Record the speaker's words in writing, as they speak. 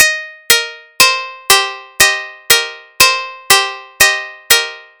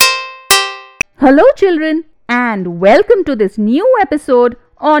Hello, children, and welcome to this new episode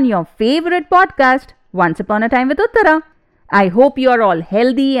on your favorite podcast, Once Upon a Time with Uttara. I hope you are all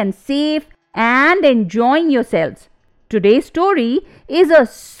healthy and safe and enjoying yourselves. Today's story is a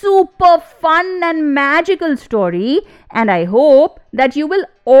super fun and magical story, and I hope that you will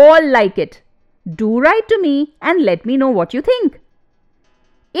all like it. Do write to me and let me know what you think.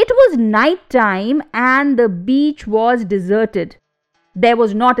 It was night time and the beach was deserted. There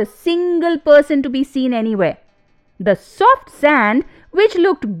was not a single person to be seen anywhere. The soft sand, which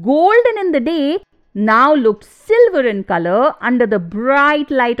looked golden in the day, now looked silver in color under the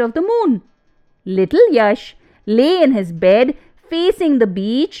bright light of the moon. Little Yash lay in his bed facing the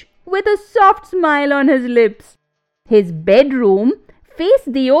beach with a soft smile on his lips. His bedroom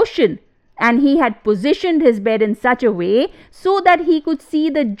faced the ocean, and he had positioned his bed in such a way so that he could see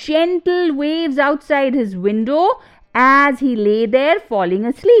the gentle waves outside his window as he lay there falling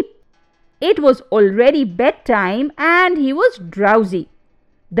asleep. It was already bedtime and he was drowsy.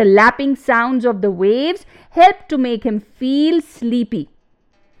 The lapping sounds of the waves helped to make him feel sleepy.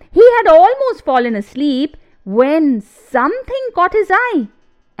 He had almost fallen asleep when something caught his eye,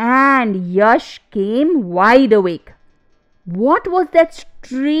 and Yash came wide awake. What was that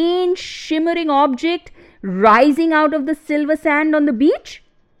strange shimmering object rising out of the silver sand on the beach?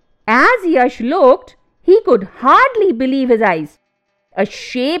 As Yash looked, he could hardly believe his eyes. A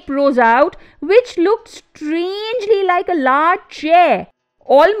shape rose out which looked strangely like a large chair,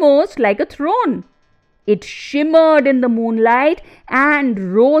 almost like a throne. It shimmered in the moonlight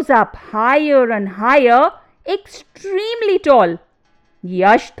and rose up higher and higher, extremely tall.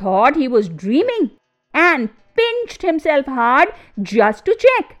 Yash thought he was dreaming and pinched himself hard just to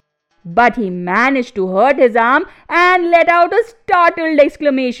check. But he managed to hurt his arm and let out a startled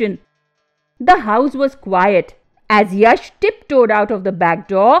exclamation. The house was quiet as Yash tiptoed out of the back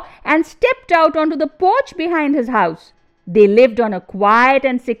door and stepped out onto the porch behind his house. They lived on a quiet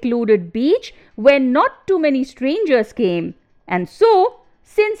and secluded beach where not too many strangers came. And so,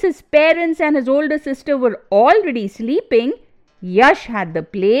 since his parents and his older sister were already sleeping, Yash had the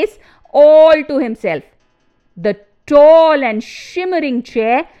place all to himself. The tall and shimmering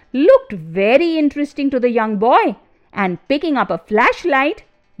chair looked very interesting to the young boy, and picking up a flashlight,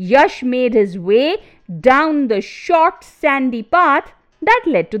 Yash made his way down the short sandy path that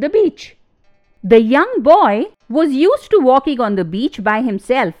led to the beach. The young boy was used to walking on the beach by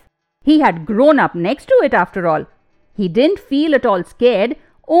himself. He had grown up next to it after all. He didn't feel at all scared,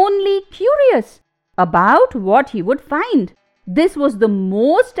 only curious about what he would find. This was the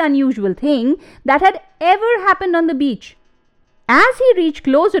most unusual thing that had ever happened on the beach. As he reached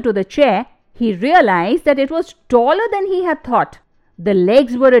closer to the chair, he realized that it was taller than he had thought. The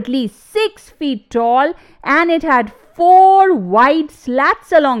legs were at least 6 feet tall, and it had 4 wide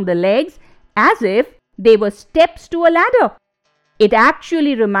slats along the legs as if they were steps to a ladder. It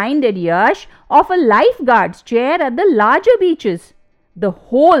actually reminded Yash of a lifeguard's chair at the larger beaches. The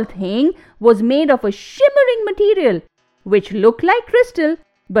whole thing was made of a shimmering material which looked like crystal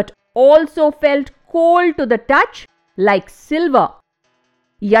but also felt cold to the touch like silver.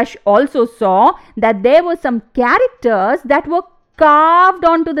 Yash also saw that there were some characters that were carved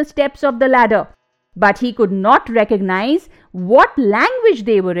onto the steps of the ladder, but he could not recognize what language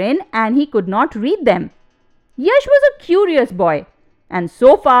they were in and he could not read them. Yash was a curious boy, and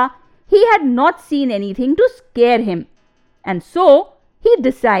so far he had not seen anything to scare him, and so he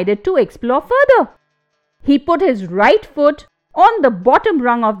decided to explore further. He put his right foot on the bottom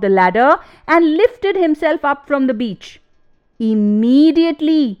rung of the ladder and lifted himself up from the beach.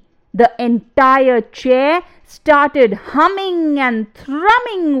 Immediately, the entire chair started humming and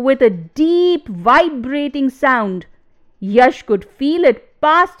thrumming with a deep vibrating sound. Yash could feel it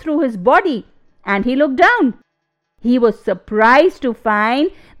pass through his body, and he looked down. He was surprised to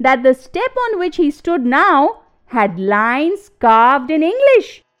find that the step on which he stood now had lines carved in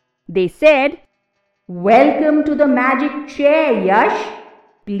English. They said, "Welcome to the magic chair, Yash.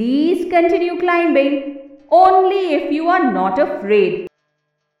 Please continue climbing, only if you are not afraid."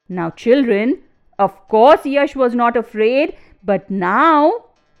 Now, children, of course Yash was not afraid, but now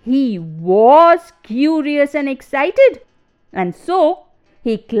he was curious and excited. And so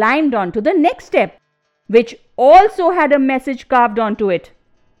he climbed on to the next step, which also had a message carved onto it.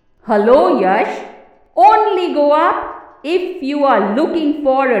 "Hello, Yash. Only go up if you are looking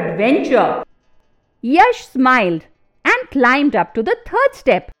for adventure." Yash smiled and climbed up to the third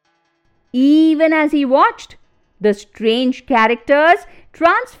step. Even as he watched, the strange characters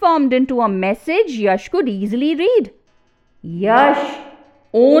transformed into a message Yash could easily read. "Yash,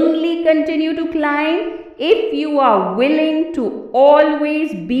 only continue to climb if you are willing to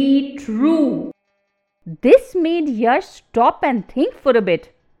always be true." This made Yash stop and think for a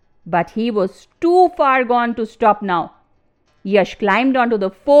bit, but he was too far gone to stop now. Yash climbed onto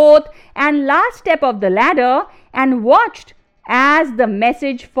the fourth and last step of the ladder and watched as the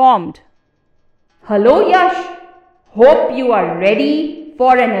message formed. Hello Yash, hope you are ready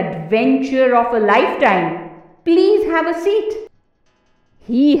for an adventure of a lifetime. Please have a seat.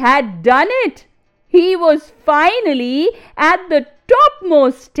 He had done it. He was finally at the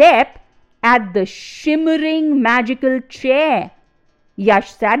topmost step at the shimmering magical chair.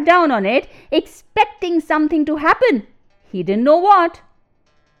 Yash sat down on it, expecting something to happen. He didn't know what.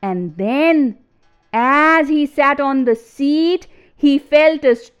 And then, as he sat on the seat, he felt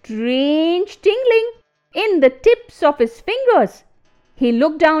a strange tingling in the tips of his fingers. He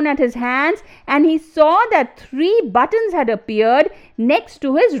looked down at his hands and he saw that 3 buttons had appeared next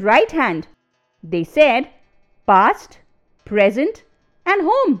to his right hand. They said past, present, and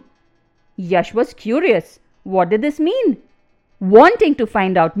home. Yash was curious. What did this mean? Wanting to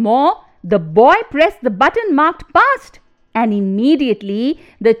find out more, the boy pressed the button marked past, and immediately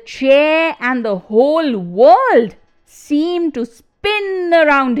the chair and the whole world seemed to spin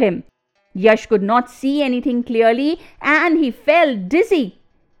around him. Yash could not see anything clearly and he felt dizzy.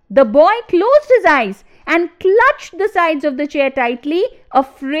 The boy closed his eyes and clutched the sides of the chair tightly,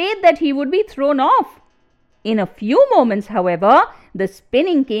 afraid that he would be thrown off. In a few moments, however, the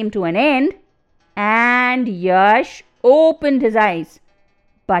spinning came to an end and Yash opened his eyes.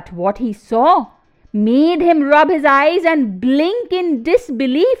 But what he saw made him rub his eyes and blink in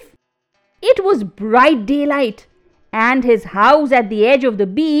disbelief. It was bright daylight and his house at the edge of the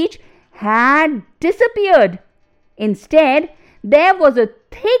beach had disappeared. Instead, there was a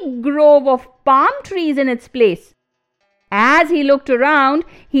thick grove of palm trees in its place. As he looked around,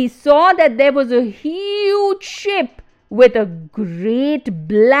 he saw that there was a huge ship with a great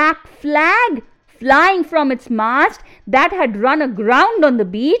black flag flying from its mast that had run aground on the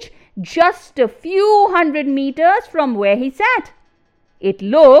beach just a few hundred meters from where he sat. It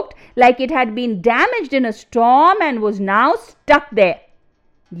looked like it had been damaged in a storm and was now stuck there.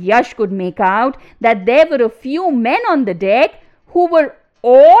 Yash could make out that there were a few men on the deck who were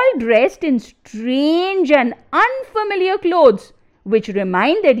all dressed in strange and unfamiliar clothes, which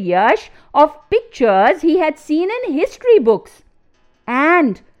reminded Yash of pictures he had seen in history books.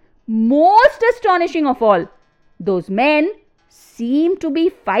 And, most astonishing of all, those men seemed to be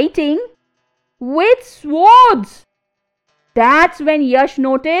fighting with swords. That's when Yash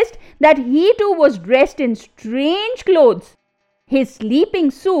noticed that he too was dressed in strange clothes. His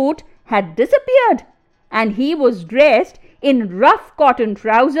sleeping suit had disappeared and he was dressed in rough cotton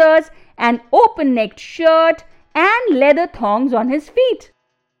trousers, an open-necked shirt and leather thongs on his feet.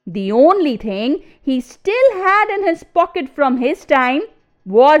 The only thing he still had in his pocket from his time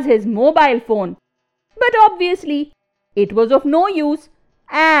was his mobile phone. But obviously, it was of no use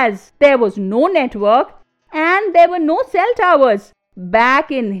as there was no network and there were no cell towers back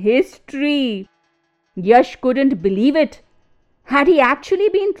in history. Yash couldn't believe it. Had he actually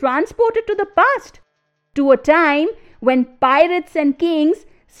been transported to the past, to a time when pirates and kings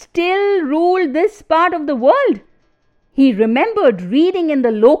still ruled this part of the world? He remembered reading in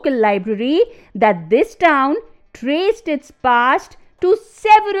the local library that this town traced its past to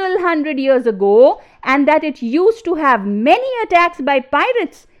several hundred years ago and that it used to have many attacks by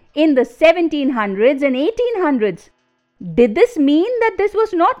pirates in the 1700s and 1800s. Did this mean that this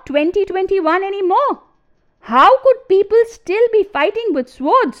was not 2021 anymore? How could people still be fighting with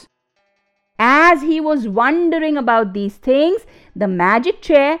swords? As he was wondering about these things, the magic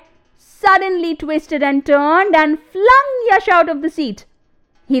chair suddenly twisted and turned and flung Yash out of the seat.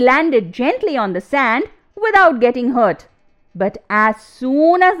 He landed gently on the sand without getting hurt. But as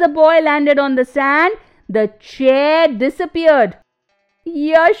soon as the boy landed on the sand, the chair disappeared.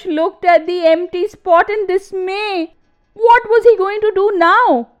 Yash looked at the empty spot in dismay. What was he going to do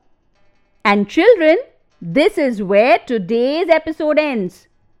now? And children, this is where today's episode ends.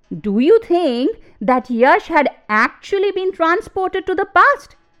 Do you think that Yash had actually been transported to the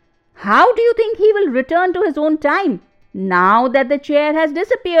past? How do you think he will return to his own time now that the chair has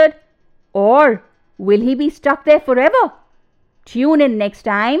disappeared? Or will he be stuck there forever? Tune in next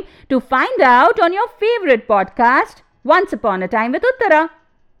time to find out on your favorite podcast, Once Upon a Time with Uttara.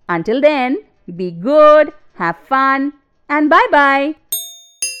 Until then, be good, have fun, and bye-bye.